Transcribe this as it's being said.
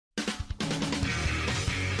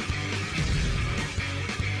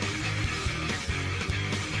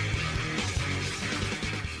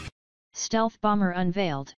Stealth bomber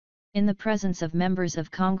unveiled. In the presence of members of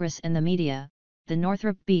Congress and the media, the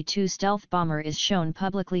Northrop B-2 stealth bomber is shown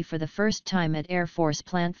publicly for the first time at Air Force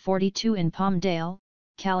Plant 42 in Palmdale,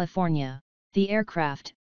 California. The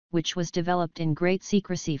aircraft, which was developed in great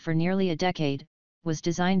secrecy for nearly a decade, was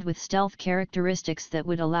designed with stealth characteristics that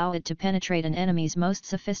would allow it to penetrate an enemy's most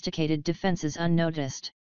sophisticated defenses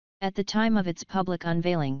unnoticed. At the time of its public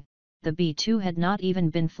unveiling, the B-2 had not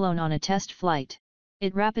even been flown on a test flight.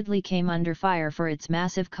 It rapidly came under fire for its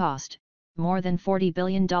massive cost, more than $40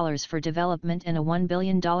 billion for development and a $1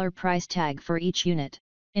 billion price tag for each unit.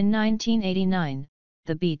 In 1989,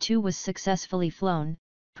 the B-2 was successfully flown,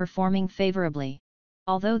 performing favorably.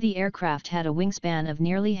 Although the aircraft had a wingspan of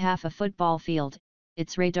nearly half a football field,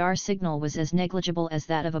 its radar signal was as negligible as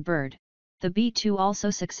that of a bird. The B-2 also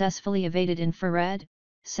successfully evaded infrared,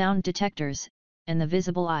 sound detectors, and the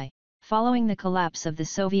visible eye. Following the collapse of the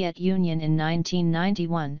Soviet Union in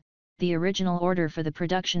 1991, the original order for the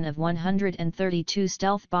production of 132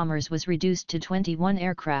 stealth bombers was reduced to 21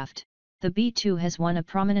 aircraft. The B-2 has won a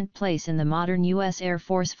prominent place in the modern U.S. Air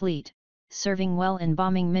Force fleet, serving well in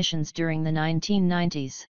bombing missions during the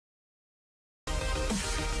 1990s.